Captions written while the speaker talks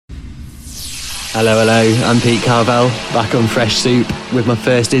Hello, hello, I'm Pete Carvel, back on Fresh Soup with my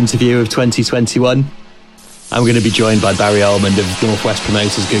first interview of 2021. I'm going to be joined by Barry Almond of Northwest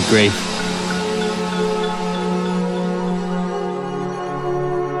Promoters Good Grief.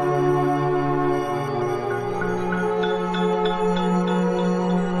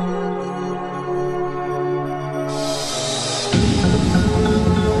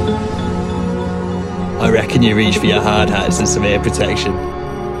 I reckon you reach for your hard hats and some ear protection.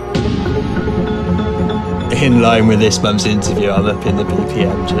 In line with this month's interview, I'm up in the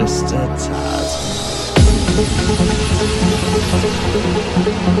BPM just a tad.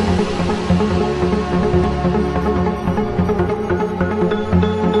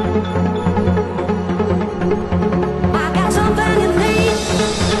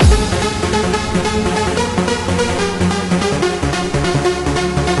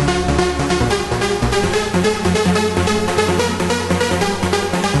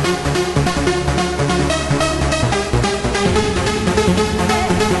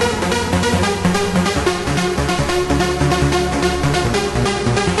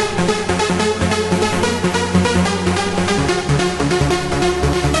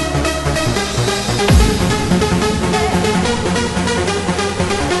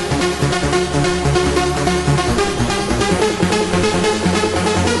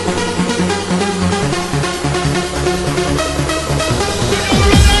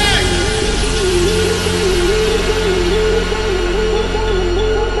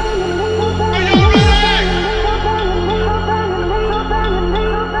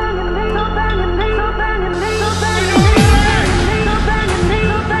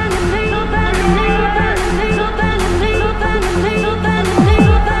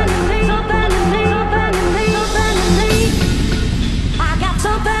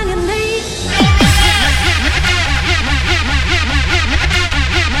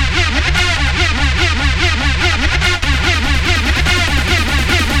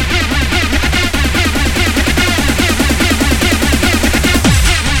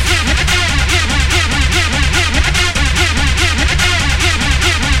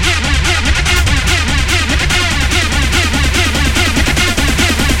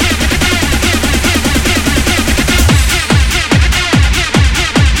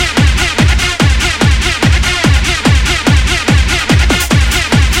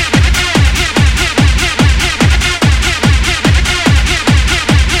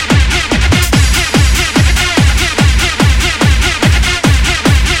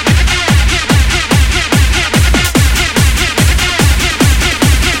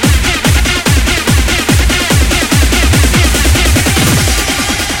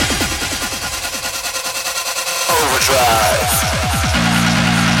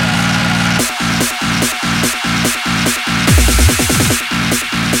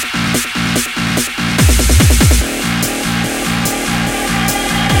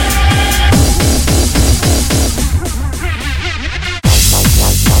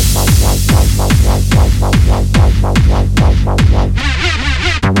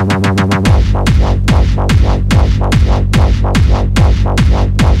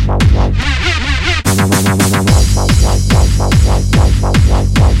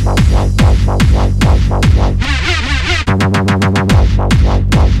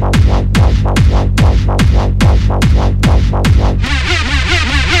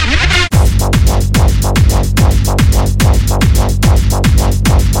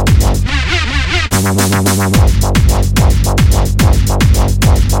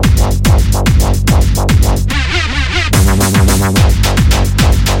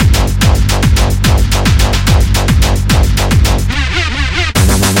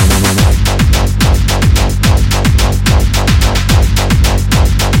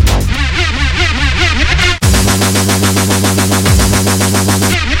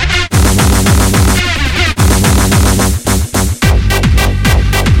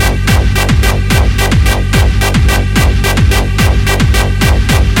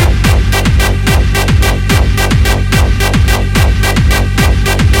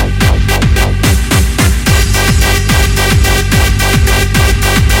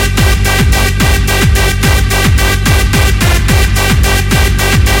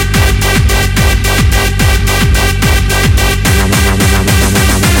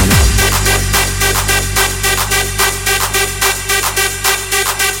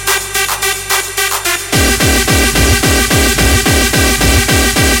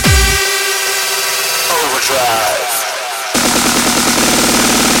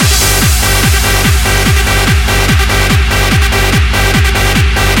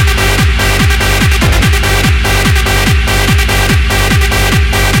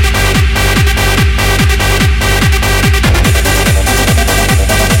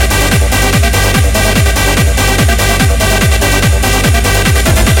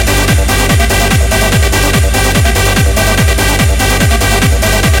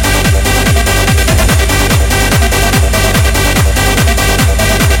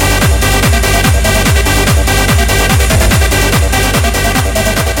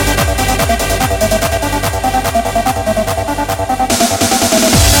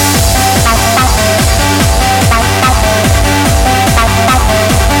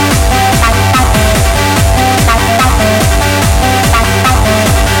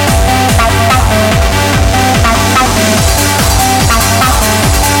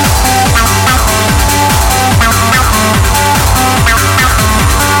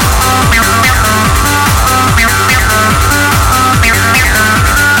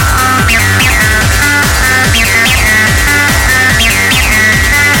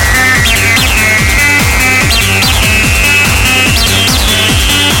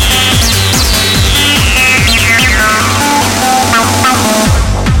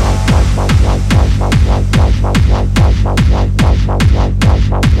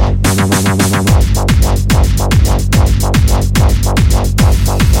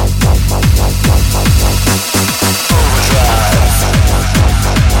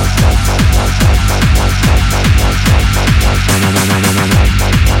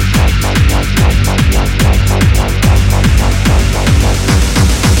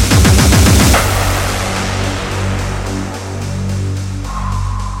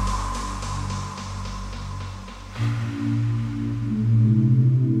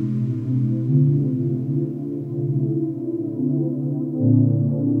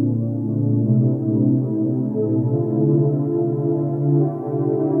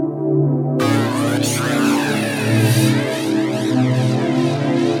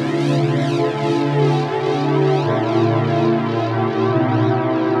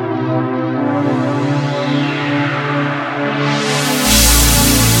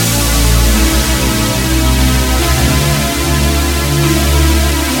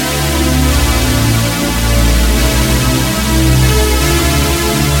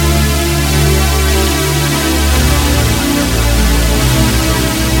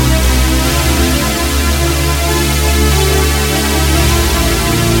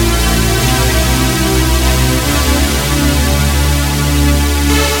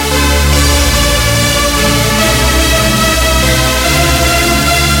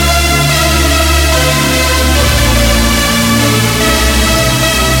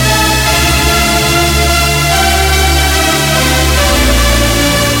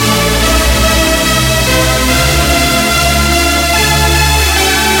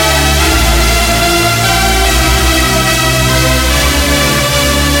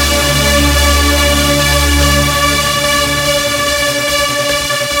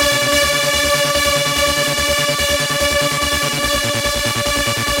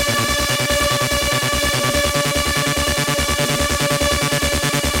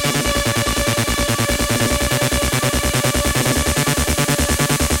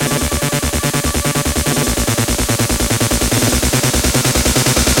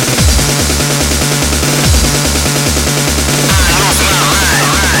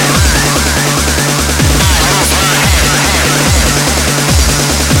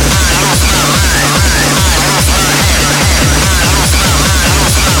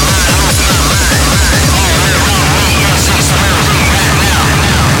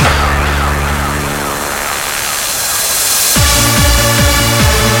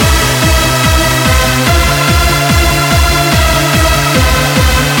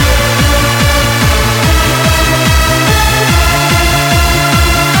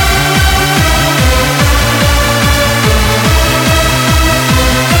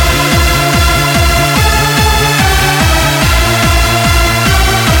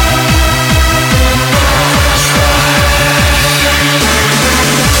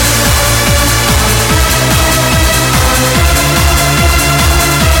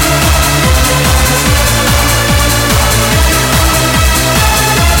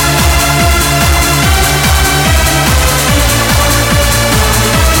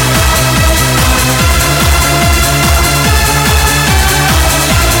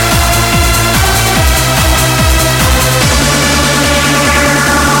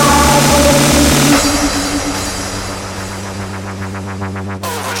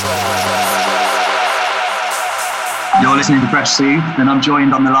 You're listening to Fresh Soup, and I'm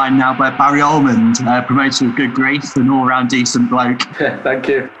joined on the line now by Barry Almond, promoter of Good Grief, an all-round decent bloke. Thank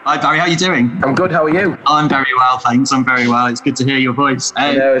you. Hi Barry, how are you doing? I'm good, how are you? I'm very well, thanks. I'm very well. It's good to hear your voice.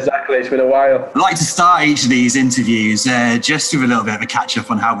 Yeah, exactly. It's been a while. I'd like to start each of these interviews just with a little bit of a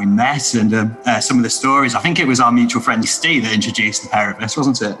catch-up on how we met and some of the stories. I think it was our mutual friend Steve that introduced the pair of us,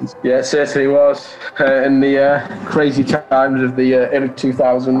 wasn't it? Yeah, it certainly was. In the crazy times of the early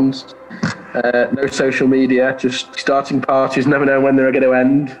 2000s. No social media, just starting parties, never know when they're going to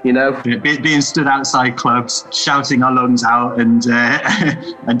end, you know. Being stood outside clubs, shouting our lungs out and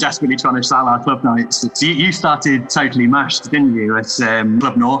desperately trying to sell our club nights. So you started Totally Mashed, didn't you, at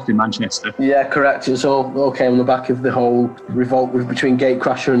Club North in Manchester? Yeah, correct. It's all came on the back of the whole revolt between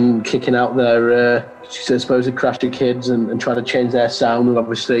Gatecrasher and kicking out their supposed Crasher kids and trying to change their sound. And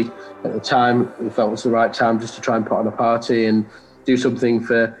obviously, at the time, we felt it was the right time just to try and put on a party and do something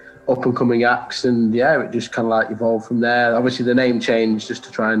for up and coming acts, and yeah, it just kind of like evolved from there. Obviously the name changed just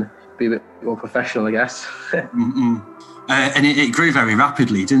to try and be a bit more professional, I guess. And it grew very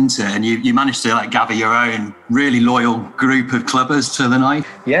rapidly, didn't it? And you managed to like gather your own really loyal group of clubbers to the night.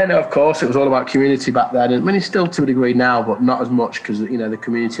 Yeah, no, of course, it was all about community back then. I mean, it's still to a degree now, but not as much because, you know, the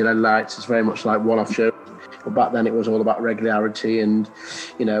community-led nights is very much like one-off shows. But back then it was all about regularity and,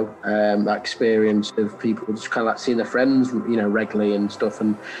 you know, that experience of people just kind of like seeing their friends, you know, regularly and stuff.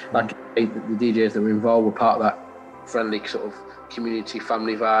 And like the DJs that were involved were part of that friendly sort of community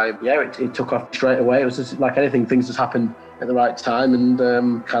family vibe. Yeah, it took off straight away. It was just like anything, things just happened at the right time and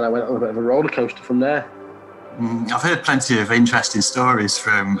kind of went on a bit of a roller coaster from there. I've heard plenty of interesting stories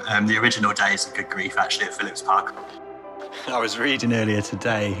from the original days of Good Grief, actually, at Phillips Park. I was reading earlier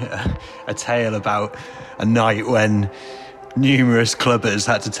today a tale about a night when numerous clubbers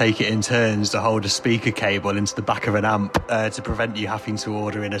had to take it in turns to hold a speaker cable into the back of an amp to prevent you having to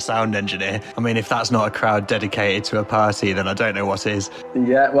order in a sound engineer. I mean, if that's not a crowd dedicated to a party, then I don't know what is.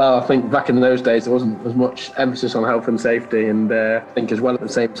 Yeah, well, I think back in those days there wasn't as much emphasis on health and safety, and I think as well at the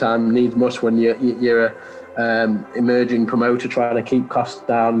same time needs must when you're a emerging promoter trying to keep costs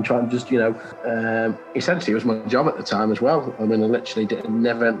down and trying to just, you know, essentially it was my job at the time as well. I mean, I literally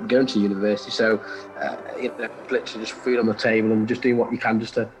never going to university, so you know, literally just food on the table and just doing what you can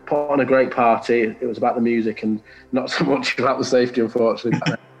just to put on a great party. It was about the music and not so much about the safety,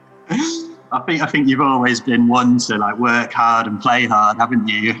 unfortunately. I think you've always been one to like work hard and play hard, haven't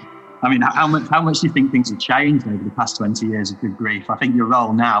you? I mean, how much do you think things have changed over the past 20 years of Good Grief? I think your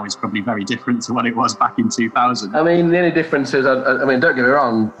role now is probably very different to what it was back in 2000. I mean, the only difference is, I mean, don't get me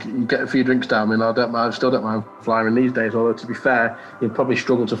wrong, you get a few drinks down, I mean, I still don't mind flying these days, although to be fair, you'd probably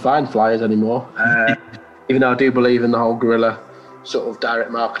struggle to find flyers anymore. Even though I do believe in the whole guerrilla sort of direct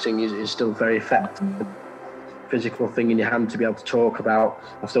marketing is still very effective. Physical thing in your hand to be able to talk about,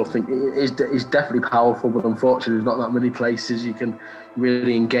 I still think it is definitely powerful, but unfortunately there's not that many places you can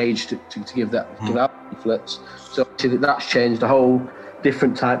really engage to give out leaflets. So that's changed. The whole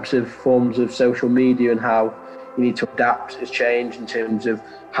different types of forms of social media and how you need to adapt has changed in terms of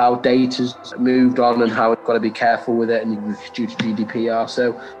how data's moved on and how you've got to be careful with it, and due to GDPR.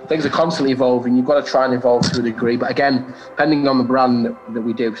 So things are constantly evolving. You've got to try and evolve to a degree. But again, depending on the brand that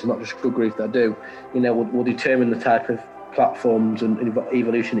we do, because it's not just Good Grief that I do, you know, we'll determine the type of platforms and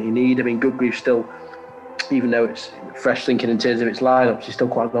evolution that you need. I mean, Good Grief still, even though it's fresh thinking in terms of its lineups, it's still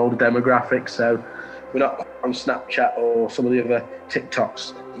quite an older demographic. So we're not on Snapchat or some of the other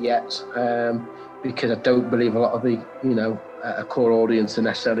TikToks yet, because I don't believe a lot of the, you know, a core audience are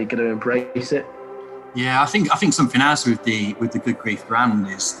necessarily going to embrace it. Yeah, I think something else with the Good Grief brand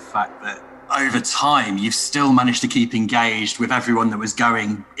is the fact that over time you've still managed to keep engaged with everyone that was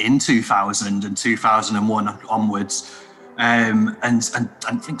going in 2000 and 2001 onwards. And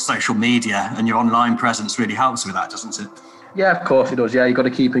I think social media and your online presence really helps with that, doesn't it? Yeah, of course it does. Yeah, you've got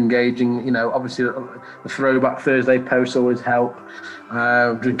to keep engaging. You know, obviously the Throwback Thursday posts always help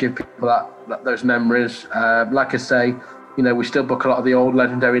to give people those memories. Like I say, you know, we still book a lot of the old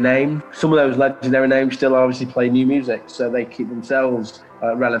legendary names. Some of those legendary names still obviously play new music, so they keep themselves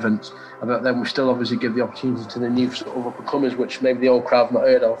relevant. But then we still obviously give the opportunity to the new sort of up-and-comers, which maybe the old crowd's not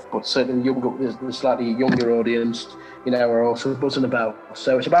heard of, but certainly the slightly younger audience, you know, are also buzzing about.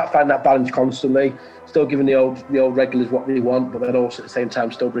 So it's about finding that balance constantly, still giving the old regulars what they want, but then also at the same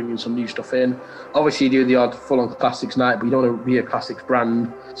time still bringing some new stuff in. Obviously you do the odd full-on classics night, but you don't want to be a classics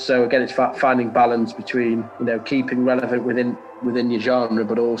brand. So again, it's finding balance between, you know, keeping relevant within your genre,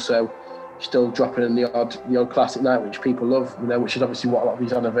 but also still dropping in the odd classic night, which people love, you know, which is obviously what a lot of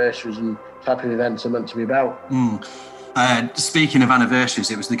these anniversaries and type of events are meant to be about. Speaking of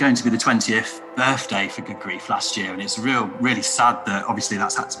anniversaries, it was going to be the 20th birthday for Good Grief last year, and it's really sad that obviously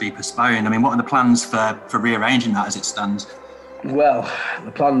that's had to be postponed. I mean, what are the plans for rearranging that as it stands? Well,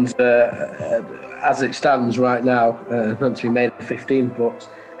 the plans, as it stands right now, meant to be made the 15th, but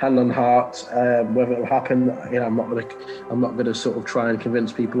hand on heart, whether it will happen, I'm not going to sort of try and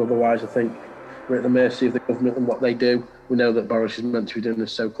convince people otherwise. I think we're at the mercy of the government and what they do. We know that Boris is meant to be doing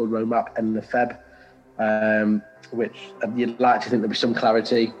this so-called roadmap end of Feb, which you'd like to think there'd be some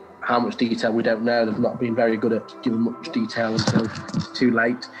clarity. How much detail, we don't know. They've not been very good at giving much detail until it's too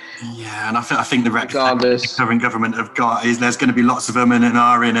late. Yeah, and I think the reputation the current government have got is there's going to be lots of and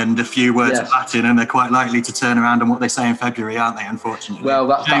ahhing and a few words of Latin, and they're quite likely to turn around on what they say in February, aren't they, unfortunately? Well,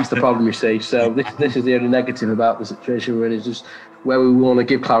 that's the problem, you see. So this is the only negative about the situation we're in, is just where we want to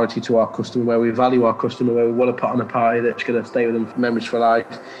give clarity to our customer, where we value our customer, where we want to put on a party that's going to stay with them for memories for life.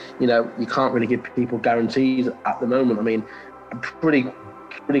 You can't really give people guarantees at the moment. I mean, I'm pretty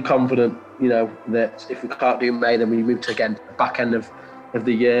confident, that if we can't do May, then we move to, again, the back end of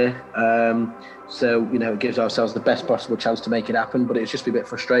the year. So, it gives ourselves the best possible chance to make it happen, but it's just a bit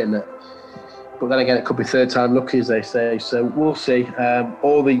frustrating that. But then again, it could be third time lucky, as they say. So we'll see.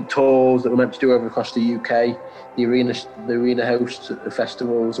 All the tours that we're meant to do over across the UK, the arena hosts, the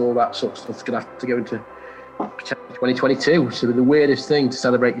festivals, all that sort of stuff is going to have to go into 2022. So the weirdest thing to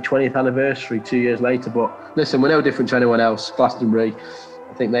celebrate your 20th anniversary 2 years later. But listen, we're no different to anyone else. Glastonbury,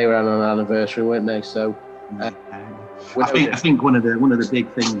 I think they were on an anniversary, weren't they? So I think one of the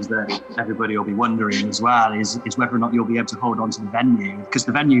big things that everybody will be wondering as well is whether or not you'll be able to hold on to the venue, because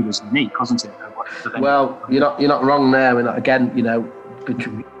the venue was unique, wasn't it? Well, you're not wrong there. I mean, again,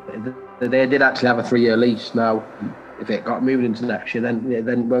 they did actually have a 3-year lease. Now, if it got moved into next year,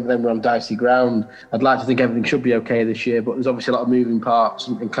 then we're on dicey ground. I'd like to think everything should be okay this year, but there's obviously a lot of moving parts,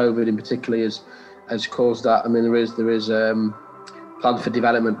 and COVID in particular has caused that. I mean, there is plans for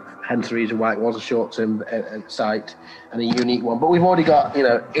development, hence the reason why it was a short-term site and a unique one. But we've already got,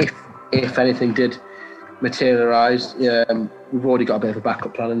 if anything did materialise, we've already got a bit of a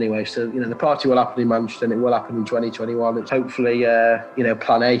backup plan anyway. So, the party will happen in Manchester, and it will happen in 2021. It's hopefully,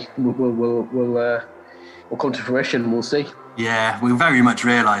 plan A will come to fruition. We'll see. Yeah, we very much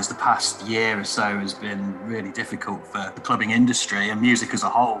realise the past year or so has been really difficult for the clubbing industry and music as a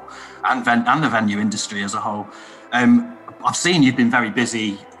whole, and the venue industry as a whole. I've seen you've been very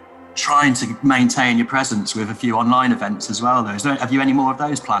busy trying to maintain your presence with a few online events as well, though. Have you any more of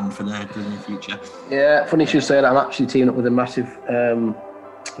those planned for the near future? Yeah, funny you should say that. I'm actually teaming up with a massive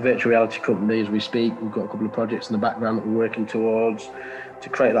virtual reality company as we speak. We've got a couple of projects in the background that we're working towards to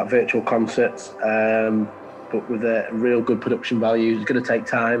create that virtual concert, but with a real good production value. It's going to take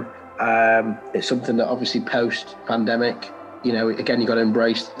time. It's something that obviously post-pandemic, again, you've got to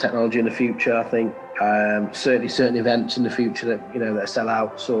embrace technology in the future, I think. Certainly certain events in the future that that are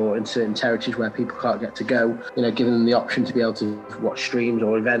sellouts, or in certain territories where people can't get to go, giving them the option to be able to watch streams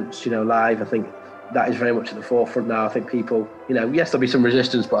or events live. I think that is very much at the forefront now. I think people, yes, there'll be some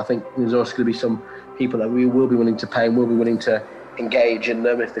resistance, but I think there's also going to be some people that we will be willing to pay and will be willing to engage in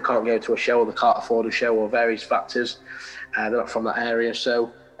them if they can't go to a show or they can't afford a show or various factors. They're not from that area.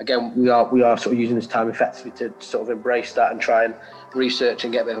 So again, we are sort of using this time effectively to sort of embrace that and try and research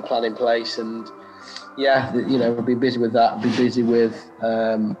and get a bit of a plan in place. And we'll be busy with that. Be busy with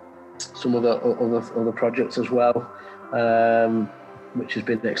some of the other projects as well, which has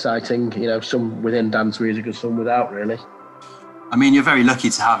been exciting. Some within dance music and some without, really. I mean, you're very lucky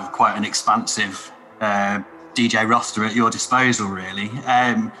to have quite an expansive DJ roster at your disposal, really.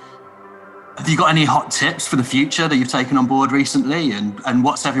 Have you got any hot tips for the future that you've taken on board recently, and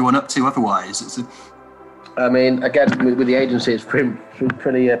what's everyone up to otherwise? I mean, again, with the agency, it's pretty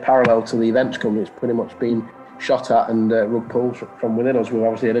parallel to the events company. It's pretty much been shot at and rug pulled from within us. We're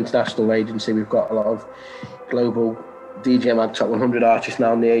obviously an international agency. We've got a lot of global DJ Mag Top 100 artists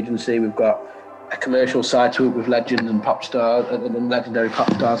now in the agency. We've got a commercial side to it with legends and pop stars and legendary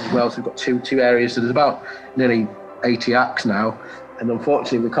pop stars as well. So we've got two areas. So there's about nearly 80 acts now. And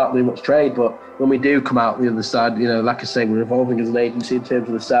unfortunately, we can't do much trade. But when we do come out the other side, like I say, we're evolving as an agency in terms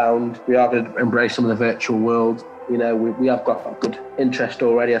of the sound. We are going to embrace some of the virtual world. We have got a good interest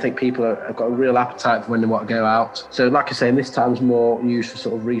already. I think people have got a real appetite for when they want to go out. So like I say, this time's more used for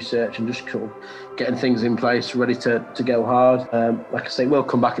sort of research and just sort of getting things in place, ready to go hard. Like I say, it'll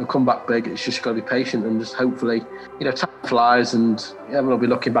come back big. It's just got to be patient and just hopefully, time flies, and everyone will be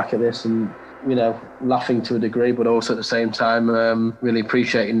looking back at this and, laughing to a degree, but also at the same time, really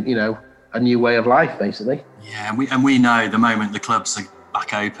appreciating, a new way of life, basically. Yeah, and we know the moment the clubs are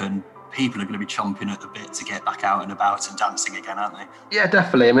back open, people are going to be chomping at the bit to get back out and about and dancing again, aren't they? Yeah,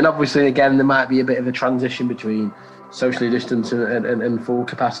 definitely. I mean, obviously, again, there might be a bit of a transition between socially distanced and full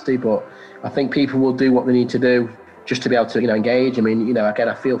capacity, but I think people will do what they need to do just to be able to, engage. I mean, again,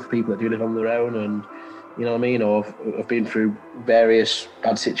 I feel for people that do live on their own and, you know what I mean, or have been through various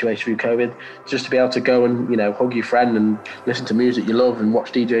bad situations through COVID, just to be able to go and, hug your friend and listen to music you love and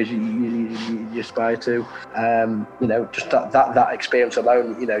watch DJs you aspire to. Just that experience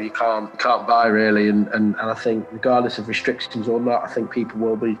alone, you can't buy really. And I think regardless of restrictions or not, I think people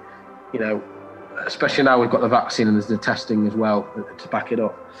will be, especially now we've got the vaccine and there's the testing as well to back it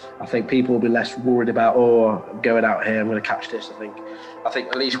up. I think people will be less worried about, I'm going out here, I'm going to catch this. I think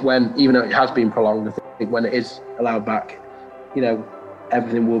at least even though it has been prolonged, I think when it is allowed back,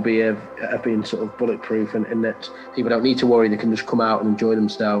 everything will be being sort of bulletproof, and that people don't need to worry. They can just come out and enjoy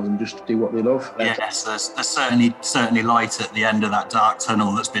themselves and just do what they love. Yes, there's certainly light at the end of that dark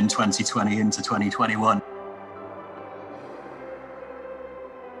tunnel that's been 2020 into 2021.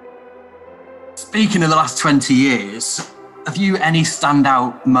 Speaking of the last 20 years, have you any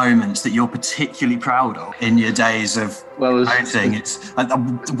standout moments that you're particularly proud of in your days of voting?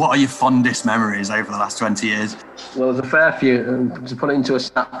 What are your fondest memories over the last 20 years? Well, there's a fair few. To put it into a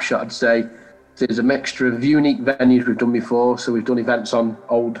snapshot, I'd say there's a mixture of unique venues we've done before. So we've done events on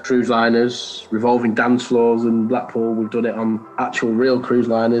old cruise liners, revolving dance floors in Blackpool. We've done it on actual real cruise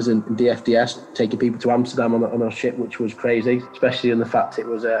liners in DFDS, taking people to Amsterdam on a ship, which was crazy, especially in the fact it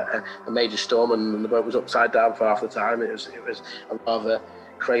was a major storm and the boat was upside down for half the time. It was a rather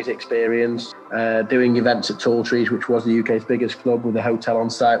crazy experience. Doing events at Tall Trees, which was the UK's biggest club, with a hotel on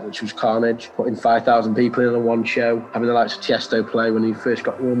site, which was carnage, putting 5,000 people in on one show, having the likes of Tiesto play when he first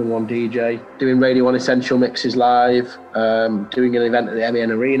got one and one DJ, doing Radio 1 Essential mixes live, doing an event at the MEN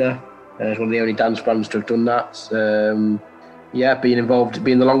Arena as one of the only dance brands to have done that. Being involved,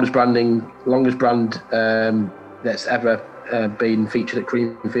 being the longest brand that's ever been featured at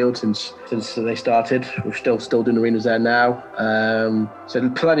Creamfield since they started. We're still doing arenas there now. So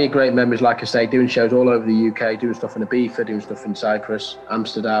plenty of great memories, like I say, doing shows all over the UK, doing stuff in Ibiza, doing stuff in Cyprus,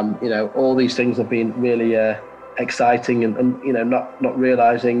 Amsterdam. All these things have been really exciting and not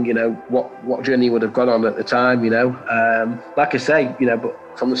realising, what journey would have gone on at the time, Like I say,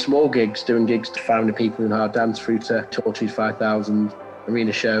 but from the small gigs, doing gigs to 500 people in hard dance through to Torches 5,000,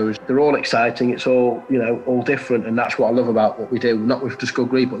 arena shows, they're all exciting. It's all all different, and that's what I love about what we do, not with just Good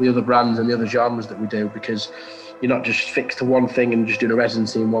Grief but the other brands and the other genres that we do, because you're not just fixed to one thing and just doing a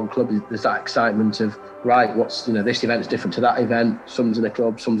residency in one club. There's that excitement of, right, what's this event's different to that event, some's in a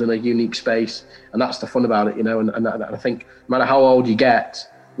club, some's in a unique space, and that's the fun about it, and I think no matter how old you get,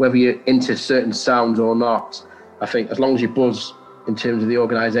 whether you're into certain sounds or not, I think as long as you buzz in terms of the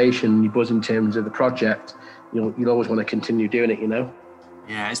organisation, you buzz in terms of the project, you'll always want to continue doing it,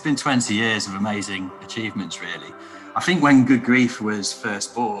 Yeah, it's been 20 years of amazing achievements, really. I think when Good Grief was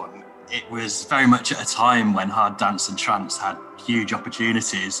first born, it was very much at a time when hard dance and trance had huge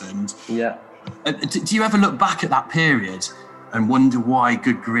opportunities. And do you ever look back at that period and wonder why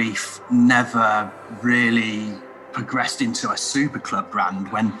Good Grief never really progressed into a super club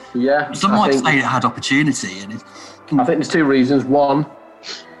brand when some might say it had opportunity? I think there's two reasons. One,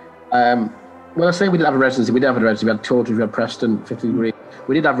 when I say we didn't have a residency, we had Torches, we had Preston, 50 Degree.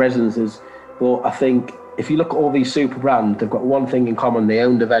 We did have residencies, but I think if you look at all these super brands, they've got one thing in common: they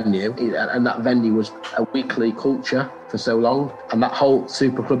owned a venue, and that venue was a weekly culture for so long, and that whole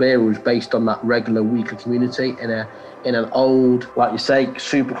super club era was based on that regular weekly community in an old, like you say,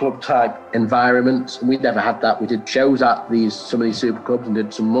 super club type environment. We never had that. We did shows at some of these super clubs and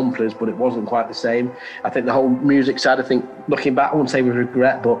did some monthlies, but it wasn't quite the same. I think the whole music side, I think looking back, I wouldn't say with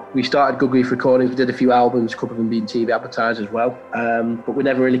regret, but we started Good Grief Recordings, we did a few albums, a couple of them being TV advertised as well. But we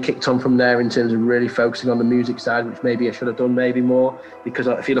never really kicked on from there in terms of really focusing on the music side, which maybe I should have done maybe more, because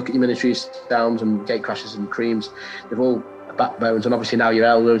if you look at your Ministries, Downs and Gatecrashers and Creams, they've all backbones, and obviously now your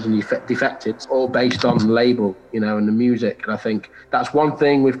Elders and your Defected, all based on the label, and the music. And I think that's one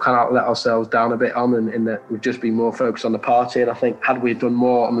thing we've kind of let ourselves down a bit on, in that we've just been more focused on the party. And I think had we done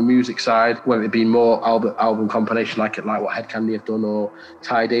more on the music side, whether it be more album combination like what Head Candy have done, or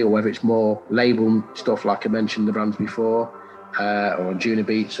Tidy, or whether it's more label stuff like I mentioned the brands before, or Junior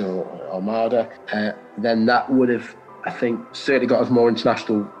Beats or Armada, then that would have, I think, certainly got us more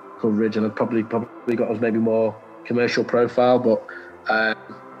international coverage, and probably got us maybe more commercial profile. But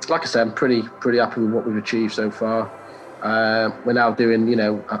like I said, I'm pretty happy with what we've achieved so far. We're now doing,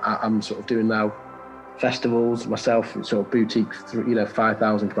 I'm sort of doing now festivals myself, sort of boutique,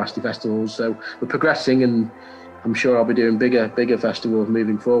 5,000 capacity festivals. So we're progressing, and I'm sure I'll be doing bigger festivals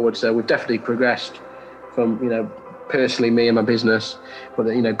moving forward. So we've definitely progressed from, personally, me and my business, but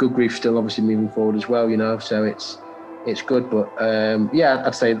Good Grief still obviously moving forward as well. So it's good. But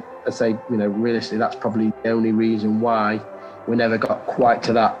I'd say I say, realistically, that's probably the only reason why we never got quite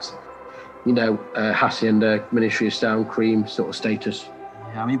to that, Hacienda, Ministry of Sound, Cream sort of status.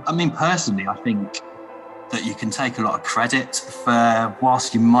 Yeah, I mean, personally, I think that you can take a lot of credit for,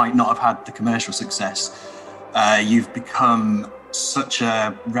 whilst you might not have had the commercial success, you've become such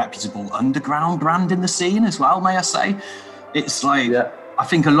a reputable underground brand in the scene as well, may I say. It's like, I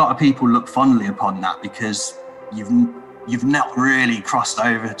think a lot of people look fondly upon that because you've not really crossed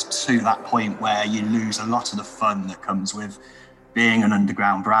over to that point where you lose a lot of the fun that comes with being an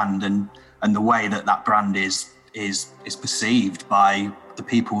underground brand and the way that brand is perceived by the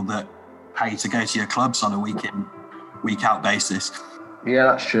people that pay to go to your clubs on a week in, week out basis. Yeah,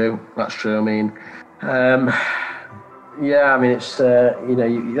 that's true. I mean, it's, at the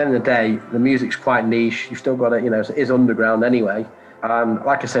end of the day, the music's quite niche. You've still got to, it is underground anyway. And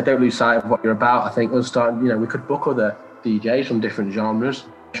like I said, don't lose sight of what you're about. I think us starting, we could book other DJs from different genres.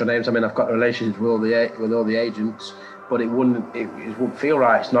 Names. I mean, I've got relationships with all the agents, but it wouldn't feel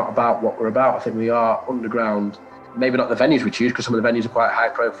right. It's not about what we're about. I think we are underground. Maybe not the venues we choose, because some of the venues are quite high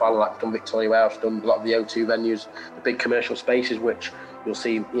profile. Like we've done Victoria Wales, done a lot of the O2 venues, the big commercial spaces, which you'll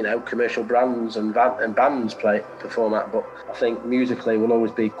see, commercial brands and bands perform at. But I think musically we'll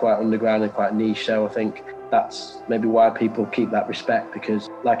always be quite underground and quite niche. So I think that's maybe why people keep that respect, because,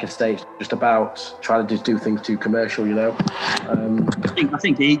 like I say, it's just about trying to just do things too commercial, I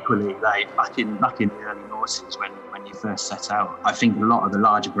think equally, like back in the early noughties when you first set out, I think a lot of the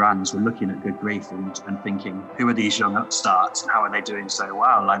larger brands were looking at Good Grief and thinking, who are these young upstarts and how are they doing so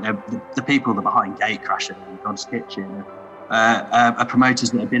well? Like the people that are behind Gatecrasher and God's Kitchen are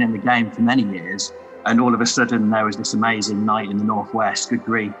promoters that have been in the game for many years. And all of a sudden there was this amazing night in the Northwest, Good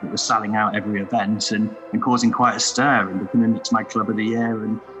Grief, that was selling out every event and causing quite a stir and becoming Mixmag Club of the Year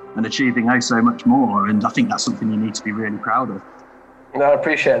and achieving so much more. And I think that's something you need to be really proud of. No, I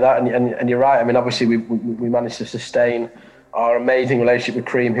appreciate that, and you're right. I mean, obviously we managed to sustain our amazing relationship with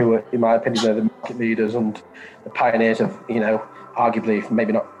Cream, who are, in my opinion, are the market leaders and the pioneers of, arguably,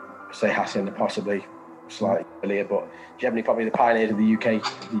 maybe not say Hacienda, possibly slightly earlier, but generally probably the pioneers of the UK,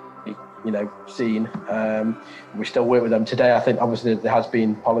 scene. We still work with them today. I think obviously there has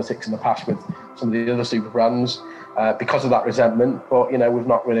been politics in the past with some of the other super brands because of that resentment, but we've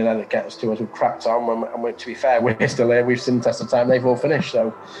not really let it get us to us. We've cracked on, and to be fair, we're still here. We've seen the test of time. They've all finished,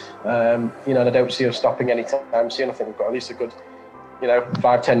 so I don't see us stopping anytime soon. I think we've got at least a good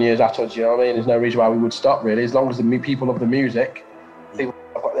 5-10 years at us. There's no reason why we would stop, really, as long as the people love the music, people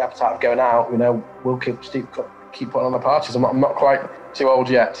have got the appetite of going out. We'll keep putting on the parties. I'm not quite too old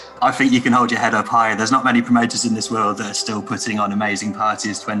yet. I think you can hold your head up high. There's not many promoters in this world that are still putting on amazing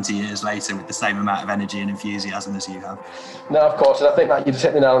parties 20 years later with the same amount of energy and enthusiasm as you have. No, of course, and I think that you just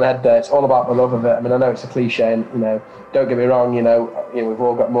hit the nail on the head there. It's all about the love of it. I mean, I know it's a cliche, and don't get me wrong. We've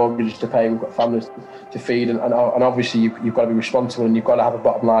all got mortgages to pay, we've got families to feed, and obviously you've got to be responsible, and you've got to have a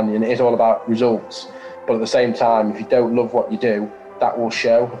bottom line, and it is all about results. But at the same time, if you don't love what you do, that will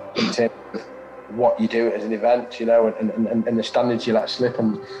show in terms of what you do as an event, and the standards you let slip,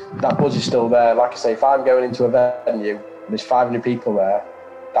 and that buzz is still there. Like I say, if I'm going into a venue and there's 500 people there,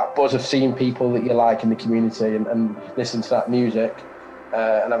 that buzz of seeing people that you like in the community and listening to that music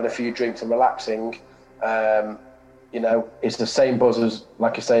and having a few drinks and relaxing, it's the same buzz as,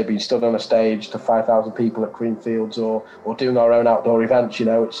 like I say, being stood on a stage to 5,000 people at Creamfields or doing our own outdoor events.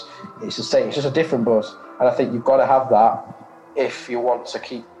 It's the same. It's just a different buzz, and I think you've got to have that if you want to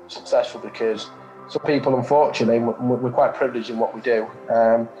keep successful, because some people, unfortunately, we're quite privileged in what we do.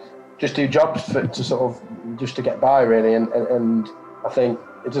 Just do jobs just to get by, really. And I think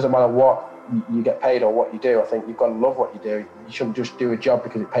it doesn't matter what you get paid or what you do. I think you've got to love what you do. You shouldn't just do a job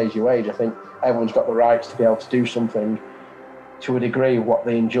because it pays your wage. I think everyone's got the rights to be able to do something to a degree what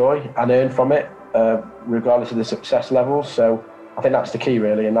they enjoy and earn from it, regardless of the success levels. So I think that's the key,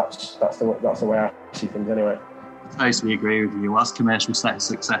 really, and that's the way I see things anyway. I totally agree with you. Whilst commercial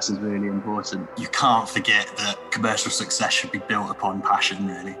success is really important, you can't forget that commercial success should be built upon passion,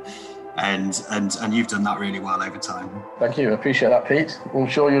 really. And you've done that really well over time. Thank you. I appreciate that, Pete. I'm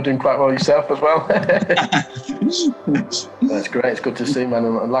sure you're doing quite well yourself as well. That's great. It's good to see, man.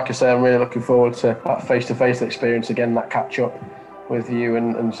 And like I say, I'm really looking forward to that face-to-face experience again, that catch-up with you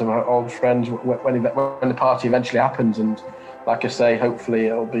and some old friends when the party eventually happens. And like I say, hopefully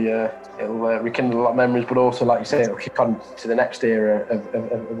it'll rekindle a lot of memories, but also, like you say, it'll kick on to the next era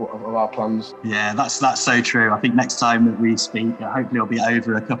of our plans. Yeah, that's so true. I think next time that we speak, hopefully it'll be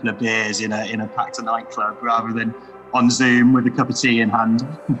over a couple of beers in a packed nightclub rather than on Zoom with a cup of tea in hand.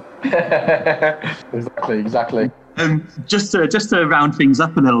 Exactly. Just to round things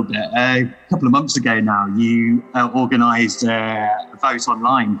up a little bit, a couple of months ago now, you organised a vote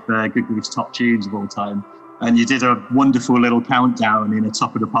online for Good Grief's top tunes of all time, and you did a wonderful little countdown in a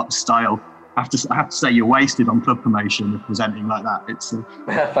top of the pop style. I have to say, you're wasted on club promotion of presenting like that. It's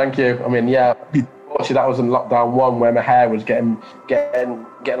Thank you. I mean, yeah. Actually, that was in lockdown 1 where my hair was getting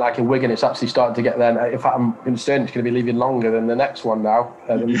like a wig, and it's actually starting to get then. In fact, I'm concerned it's going to be leaving longer than the next one now,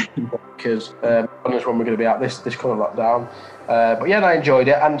 because on this one we're going to be out this current lockdown. But yeah, I enjoyed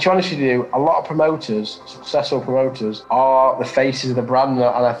it. And to be honest with you, a lot of promoters, successful promoters, are the faces of the brand, and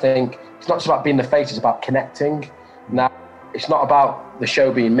I think it's not just about being the face; it's about connecting. Now, it's not about the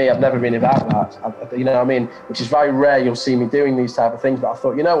show being me. I've never been about that. You know what I mean? Which is very rare. You'll see me doing these type of things. But I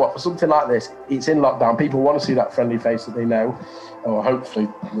thought, you know what? For something like this, it's in lockdown. People want to see that friendly face that they know, or hopefully,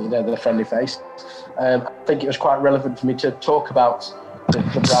 you know, the friendly face. I think it was quite relevant for me to talk about the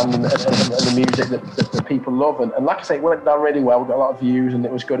brand and the music that people love. And like I say, it went down really well. We got a lot of views, and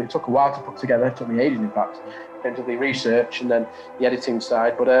it was good. It took a while to put together. It took me ages, in fact, into the research and then the editing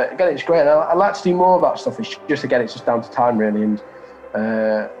side. But again, it's great. And I'd like to do more of that stuff. It's just, again, it's just down to time, really, and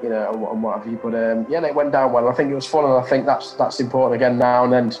you know, and what have you. But yeah, it went down well. I think it was fun, and I think that's important again now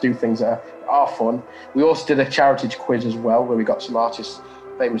and then to do things that are fun. We also did a charity quiz as well, where we got some artists,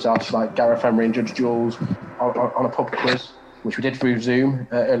 famous artists like Gareth Emery and Judge Jules on a pub quiz, which we did through Zoom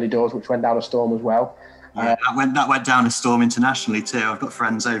early doors, which went down a storm as well. Yeah, that went down a storm internationally too. I've got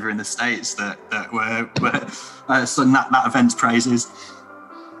friends over in the States that were sung that event's praises.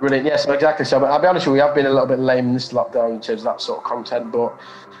 Brilliant, yes, exactly. So I'll be honest with you, we have been a little bit lame in this lockdown in terms of that sort of content, but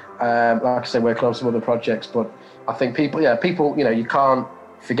like I say, working on some other projects. But I think people, you know, you can't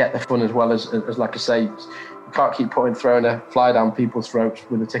forget the fun as well as like I say, you can't keep throwing a fly down people's throats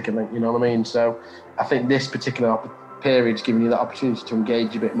with a ticket link, you know what I mean? So I think this particular period's giving you that opportunity to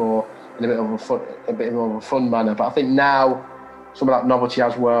engage a bit more in a bit more of a fun manner. But I think now some of that novelty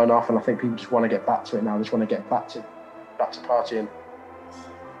has worn off, and I think people just want to get back to it now. They just want to get back to partying.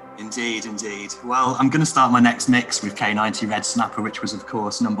 Indeed. Well, I'm going to start my next mix with K90 Red Snapper, which was, of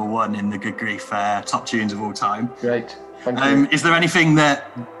course, number 1 in the Good Grief top tunes of all time. Great, thank you. Is there anything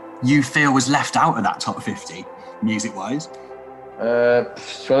that you feel was left out of that top 50, music-wise? To be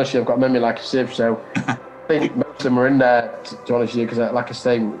honest with you, I've got a memory like a sieve, so I think most of them are in there, to be honest with you, because like I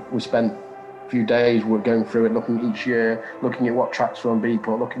say, we spent a few days going through it, looking each year, looking at what tracks were on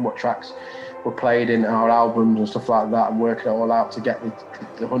Beatport, looking what tracks were played in our albums and stuff like that, and working it all out to get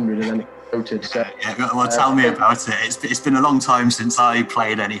the 100, and then it voted. So yeah, well, tell me about it. It's been a long time since I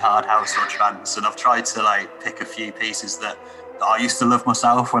played any hard house or trance, and I've tried to like pick a few pieces that I used to love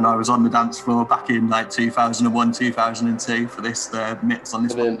myself when I was on the dance floor back in like 2001, 2002 for this mix on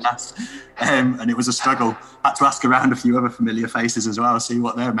this podcast, and it was a struggle. Had to ask around a few other familiar faces as well, see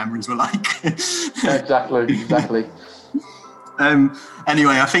what their memories were like. Exactly.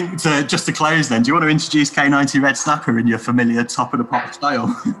 Anyway, I think just to close then, do you want to introduce K90 Red Snapper in your familiar top of the pop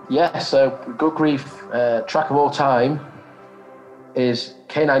style? Yeah, so Good Grief track of all time is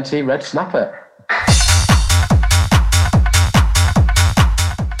K90 Red Snapper.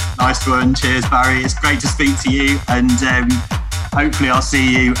 Nice one. Cheers, Barry. It's great to speak to you, and hopefully I'll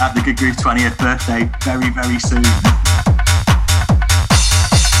see you at the Good Grief 20th birthday very, very soon.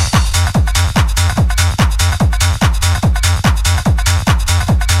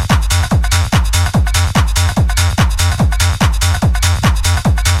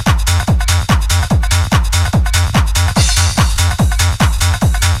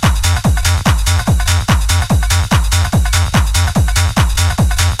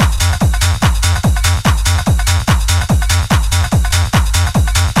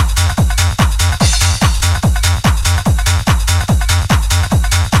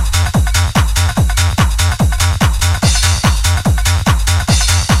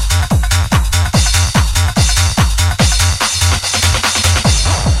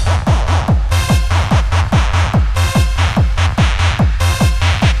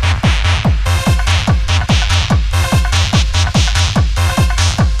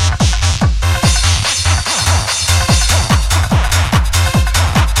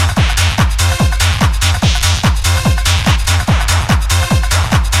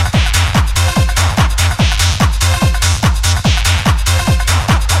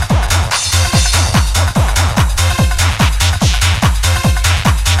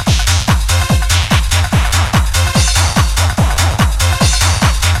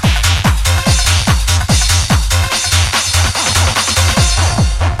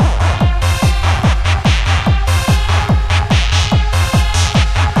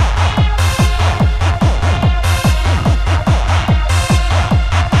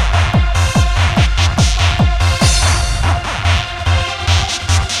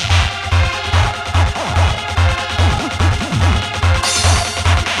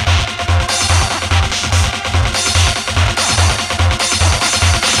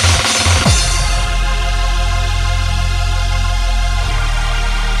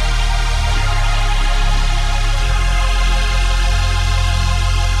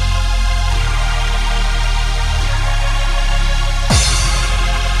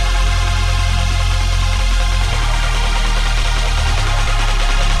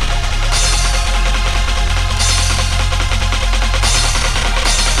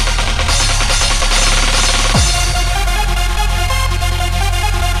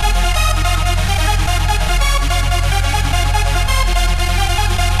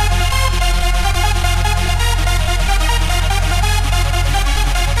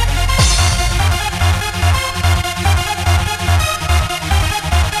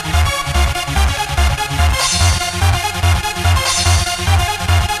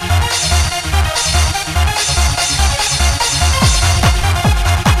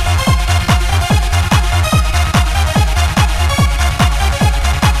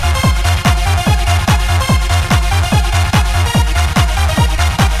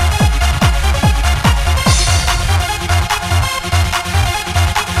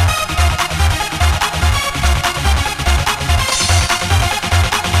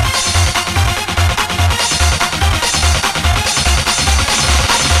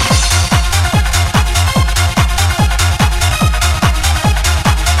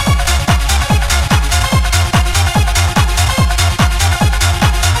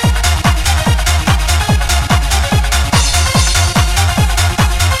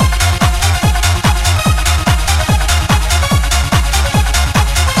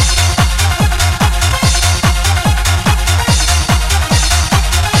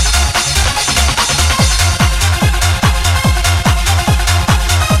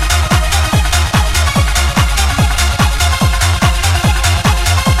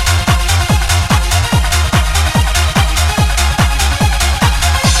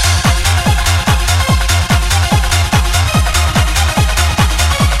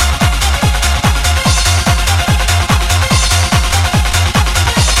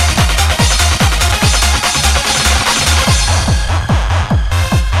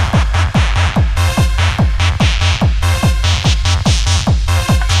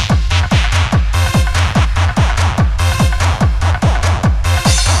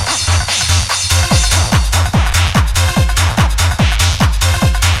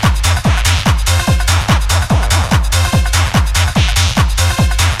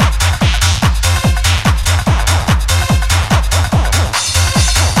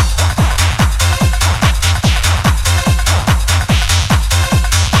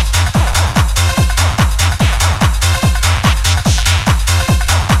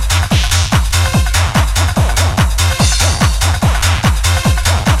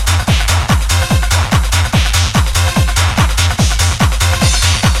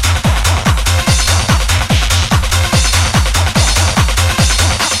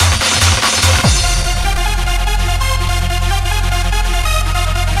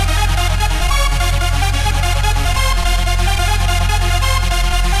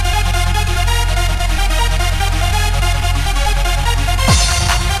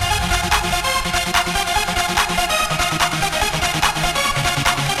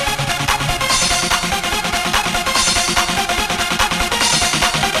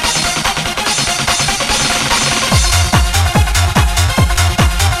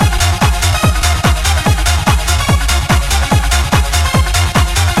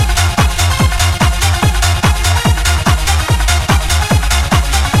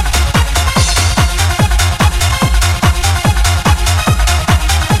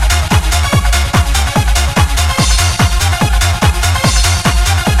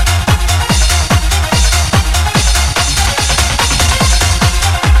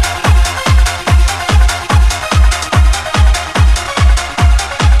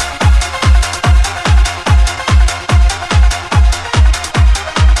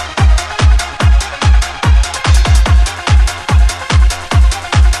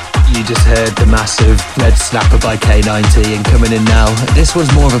 massive Red Snapper by K90, and coming in now, this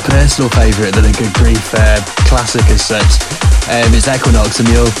was more of a personal favourite than a Good Grief classic as such. It's Equinox and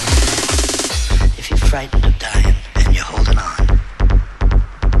Mule. If you're frightened of dying and you're holding on,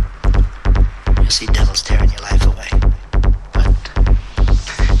 you'll see devils tearing your life away. But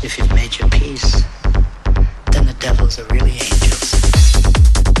if you've made your peace, then the devils are really angels.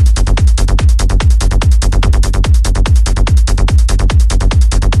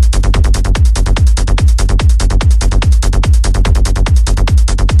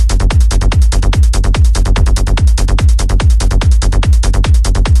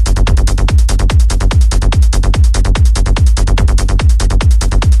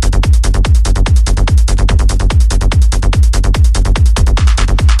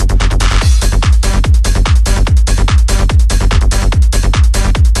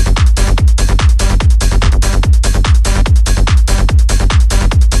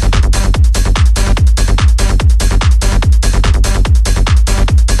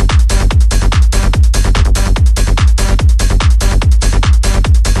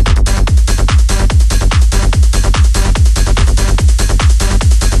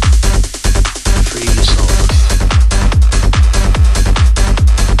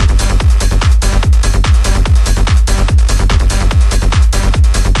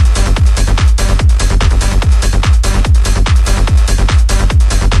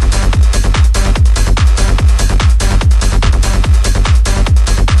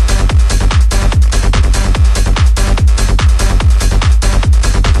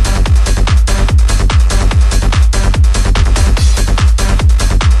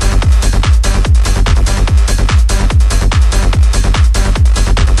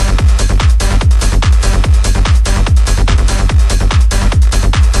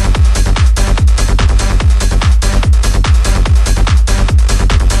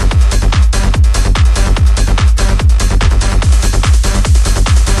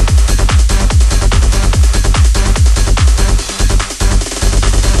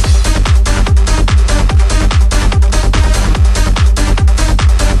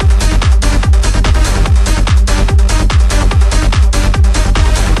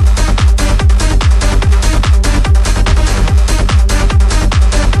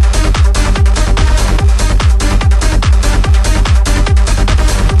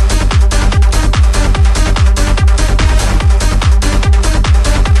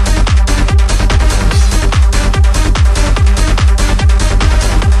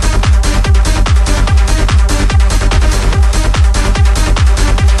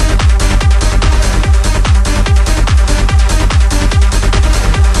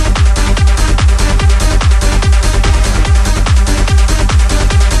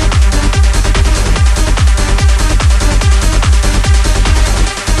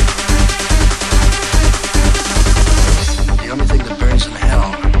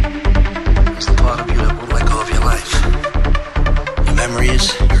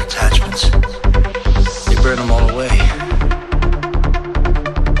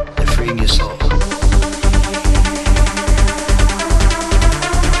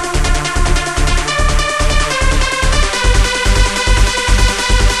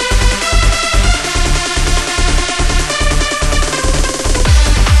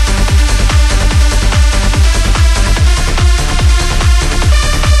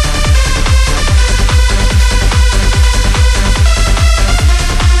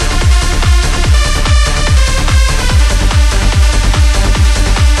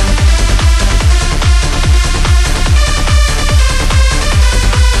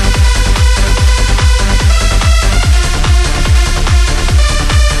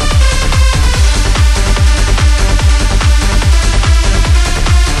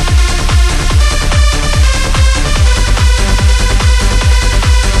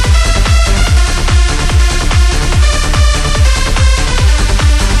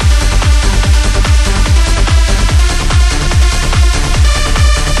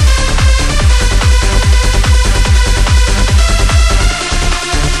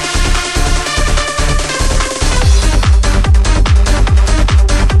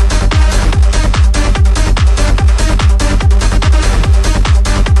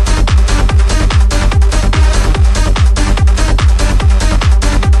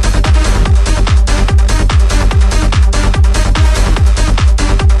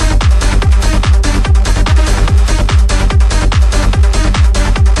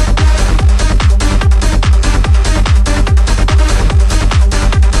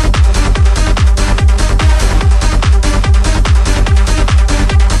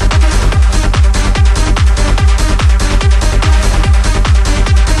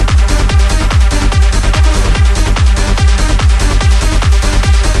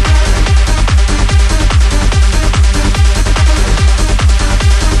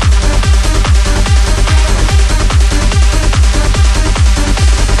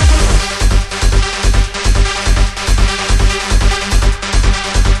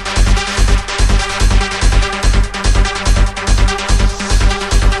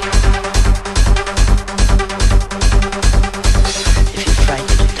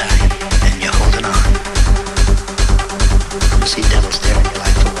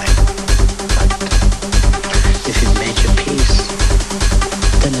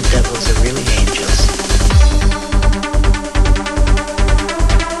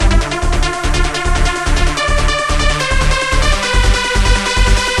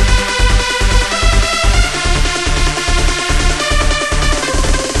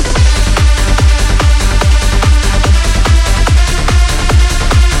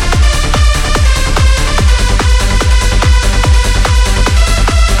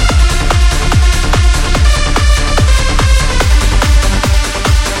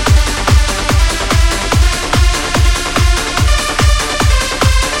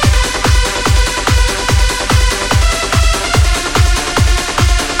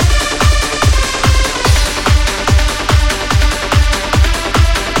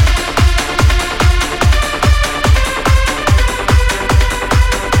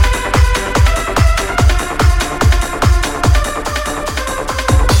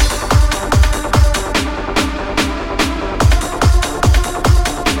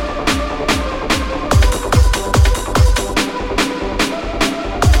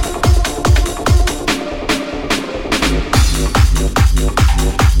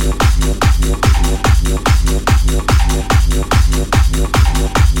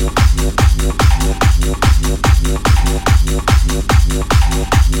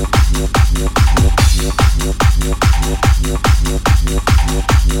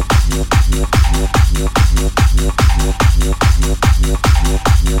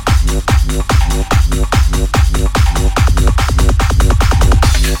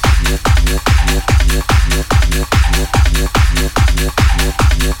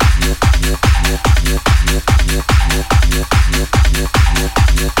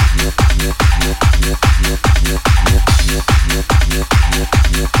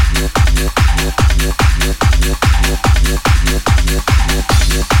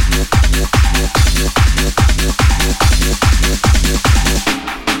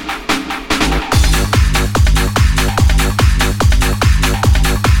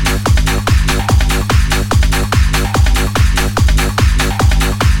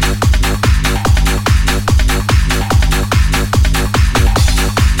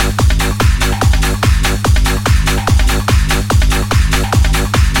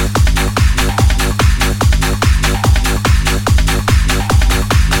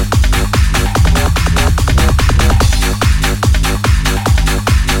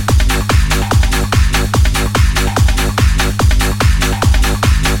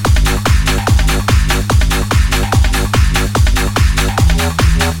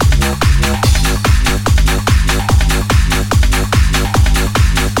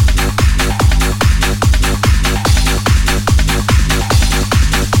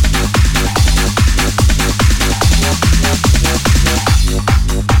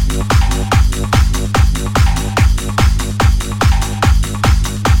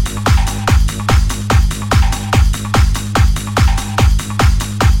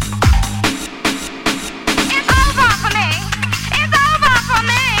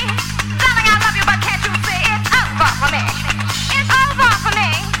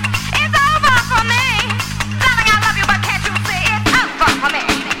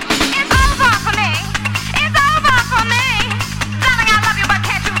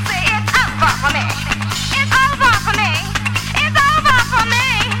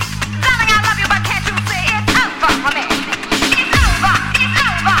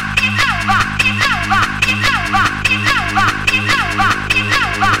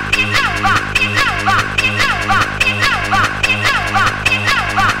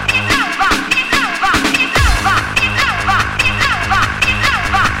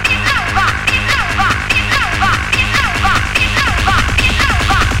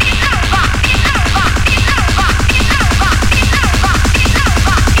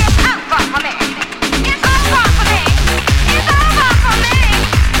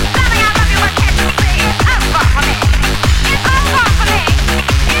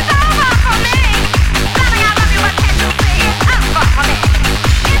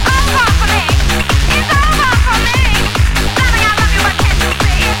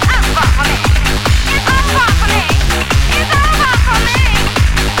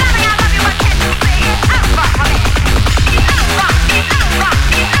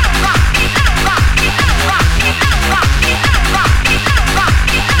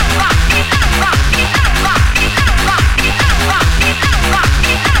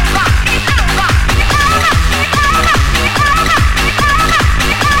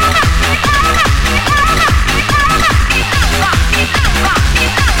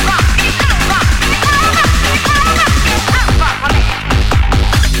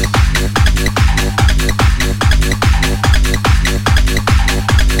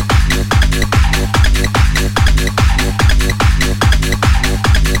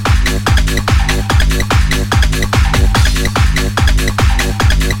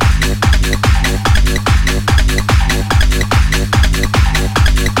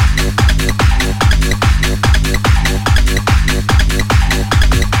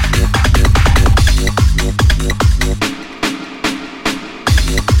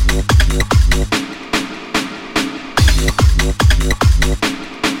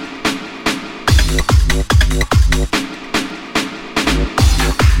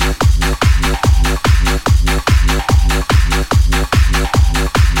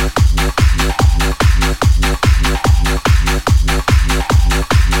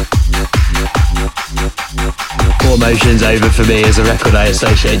 Emotions over for me as a record I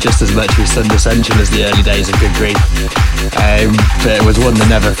associate just as much with Sunday Central as the early days of Good Grief. But it was one that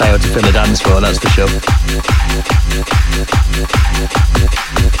never failed to fill a dance floor, that's for sure.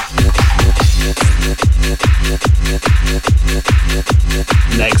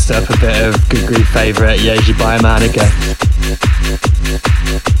 Next up, a bit of Good Grief favourite Jerzy Bajamanica.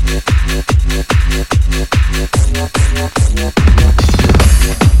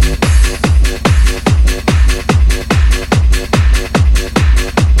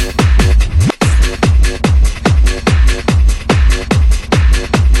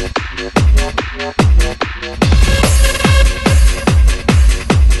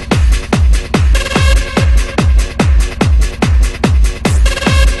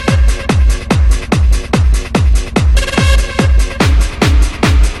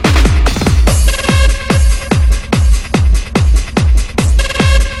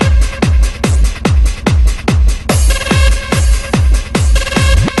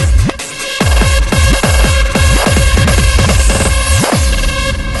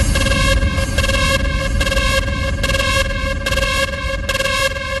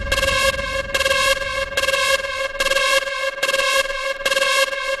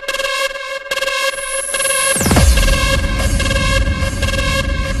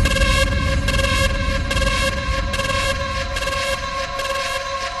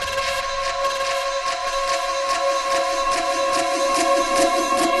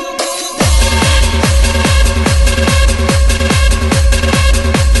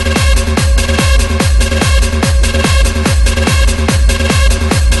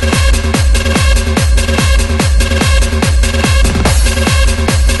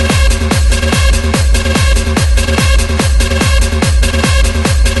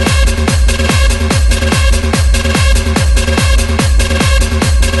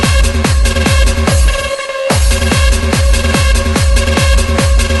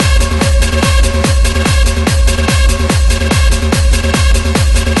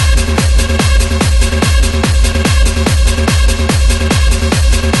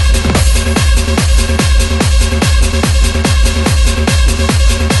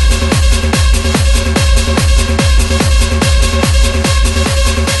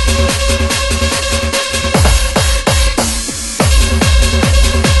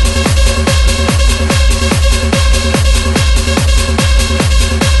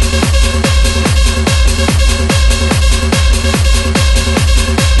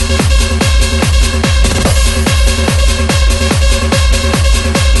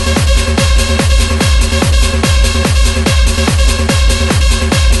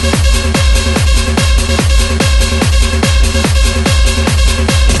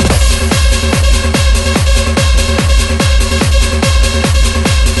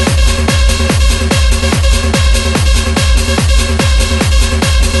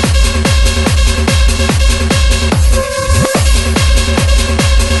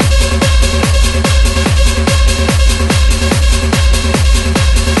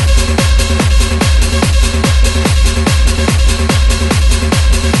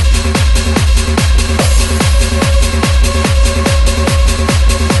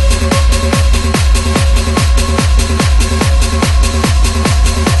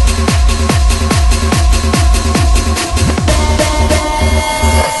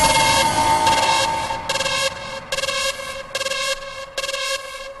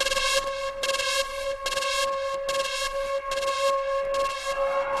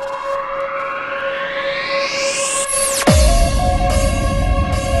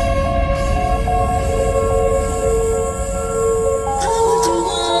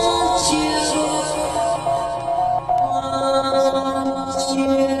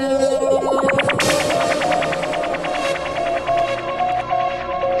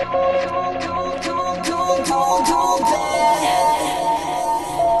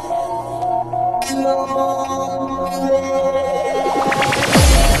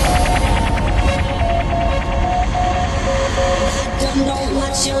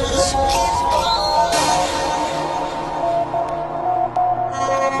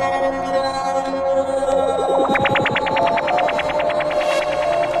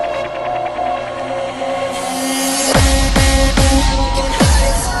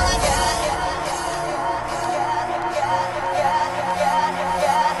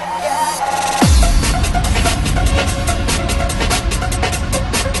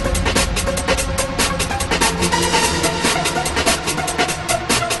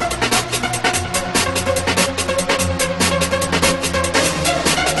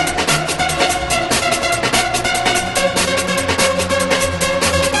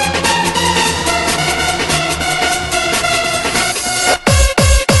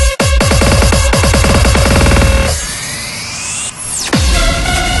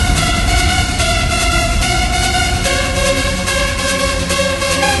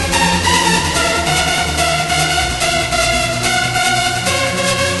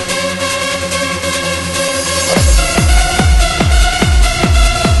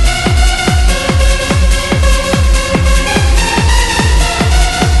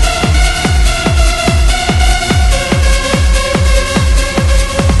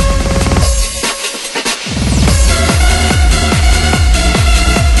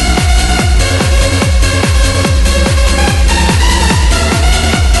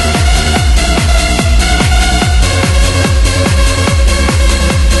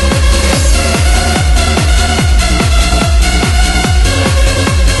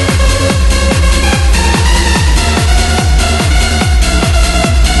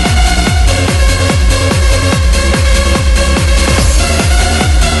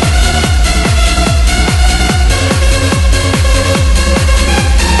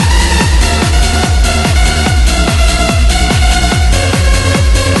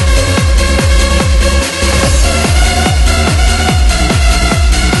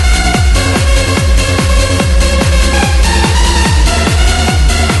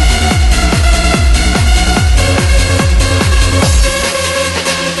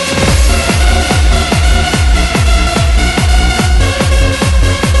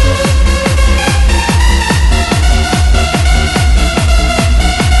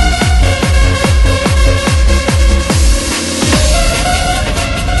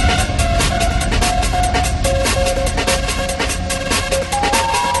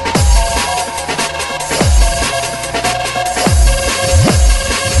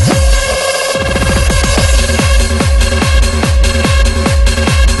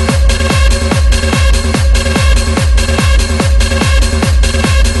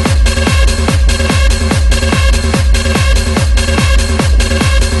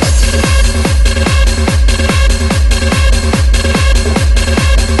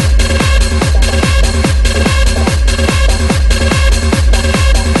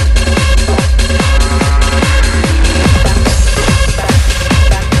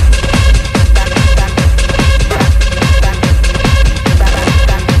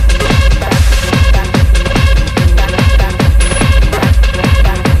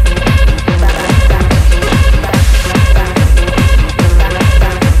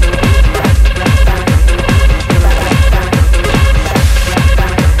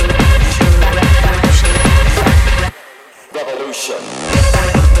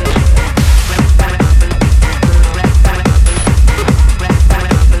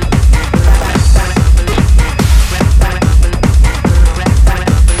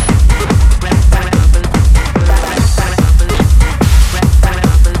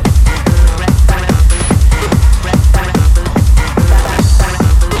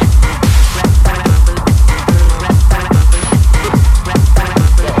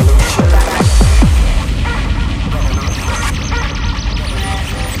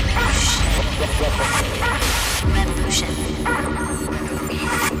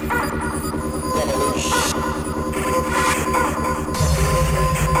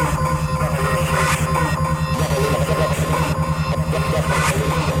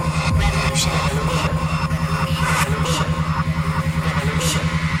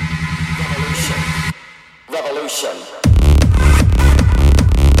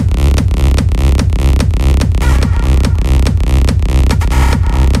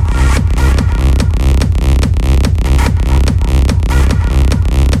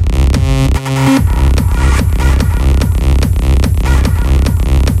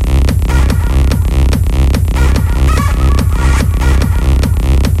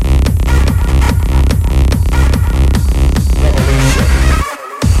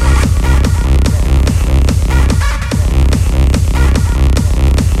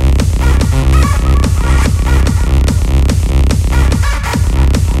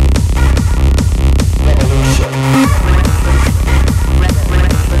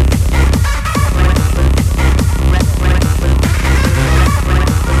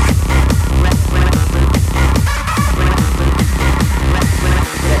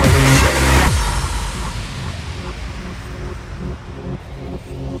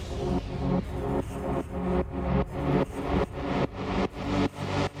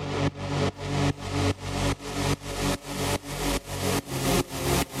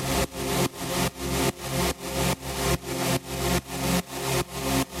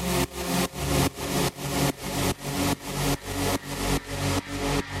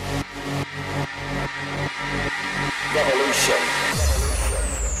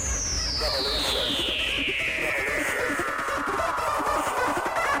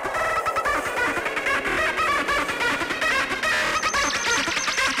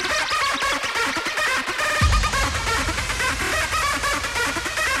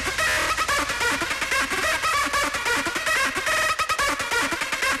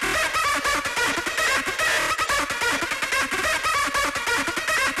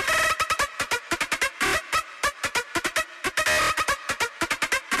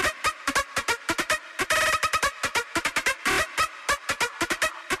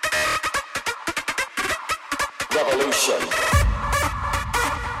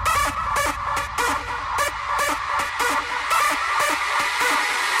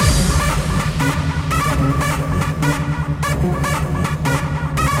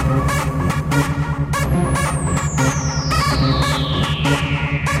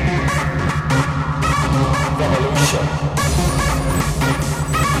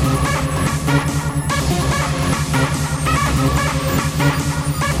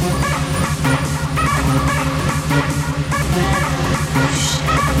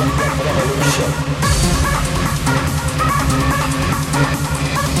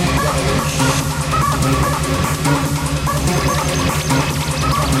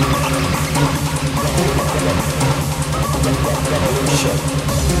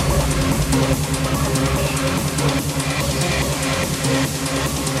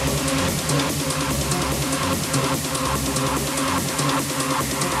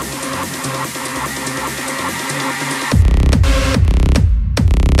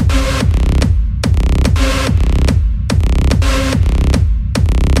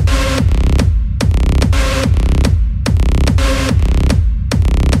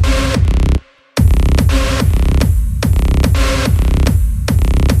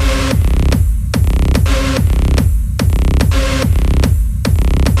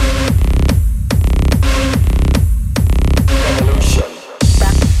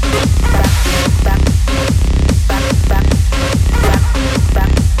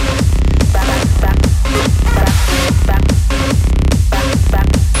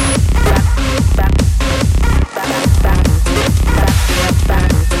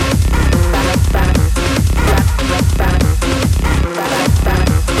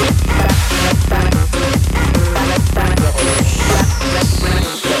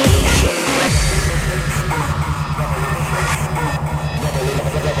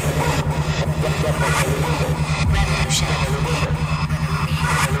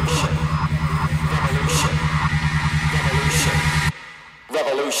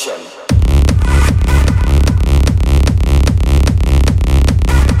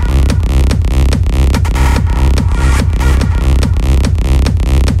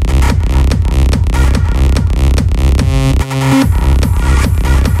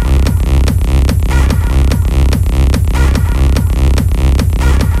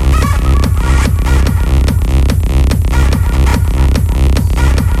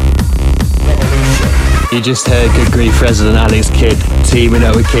 You just heard Good Grief resident Alex Kidd teaming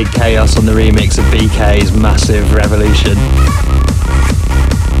up with Kid Chaos on the remix of BK's massive Revolution.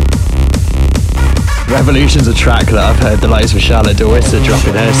 Revolution's a track that I've heard the likes of Charlotte DeWitt drop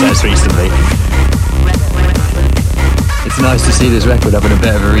in her sets recently. It's nice to see this record having a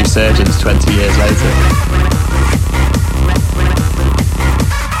bit of a resurgence 20 years later.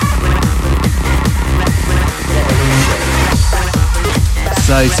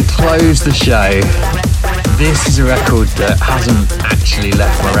 So to close the show, this is a record that hasn't actually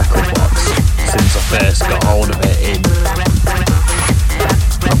left my record box since I first got hold of it in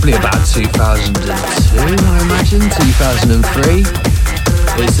probably about 2002, I imagine, 2003.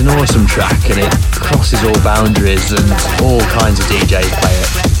 It's an awesome track and it crosses all boundaries and all kinds of DJs play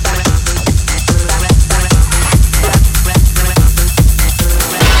it.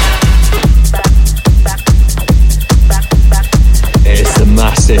 It's the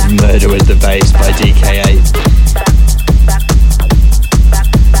massive Murder with the Bass by DK8.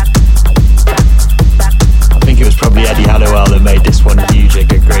 I think it was probably Eddie Halliwell that made this one huge at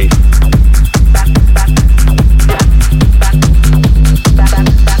Good Grief.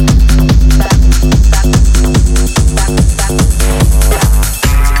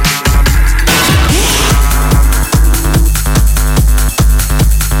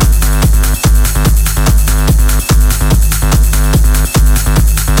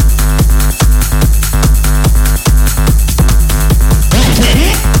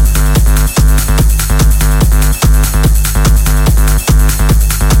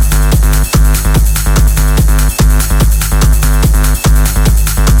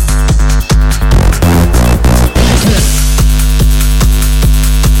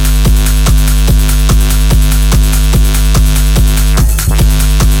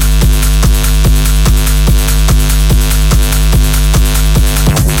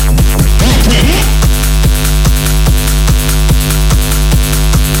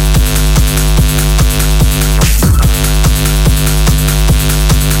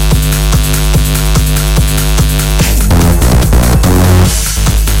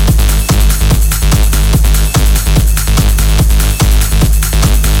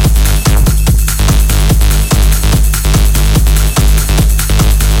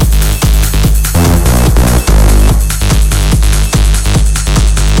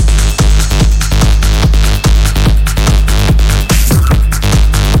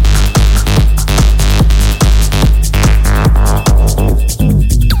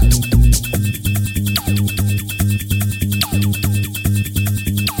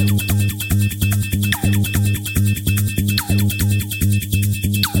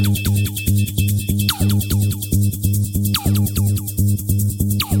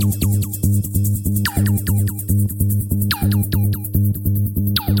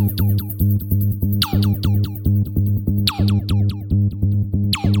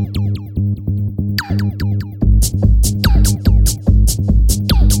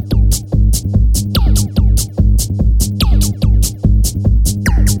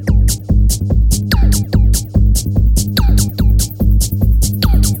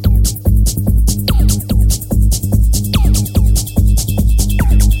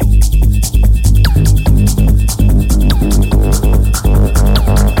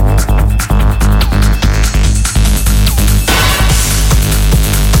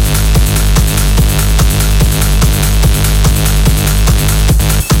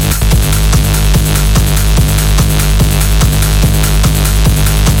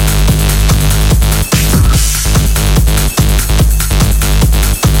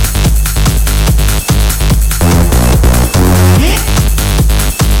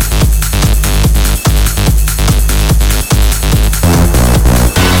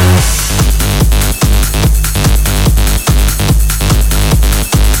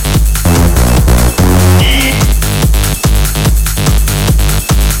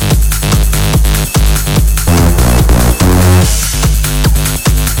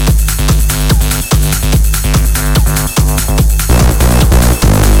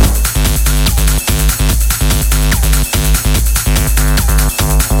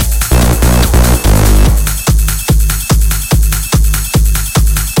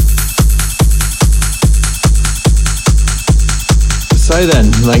 So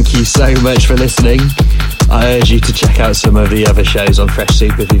then, thank you so much for listening. I urge you to check out some of the other shows on Fresh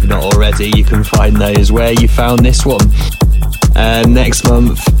Soup if you've not already. You can find those where you found this one. Next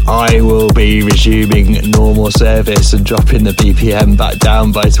month, I will be resuming normal service and dropping the BPM back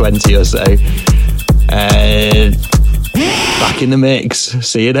down by 20 or so. Back in the mix.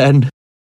 See you then.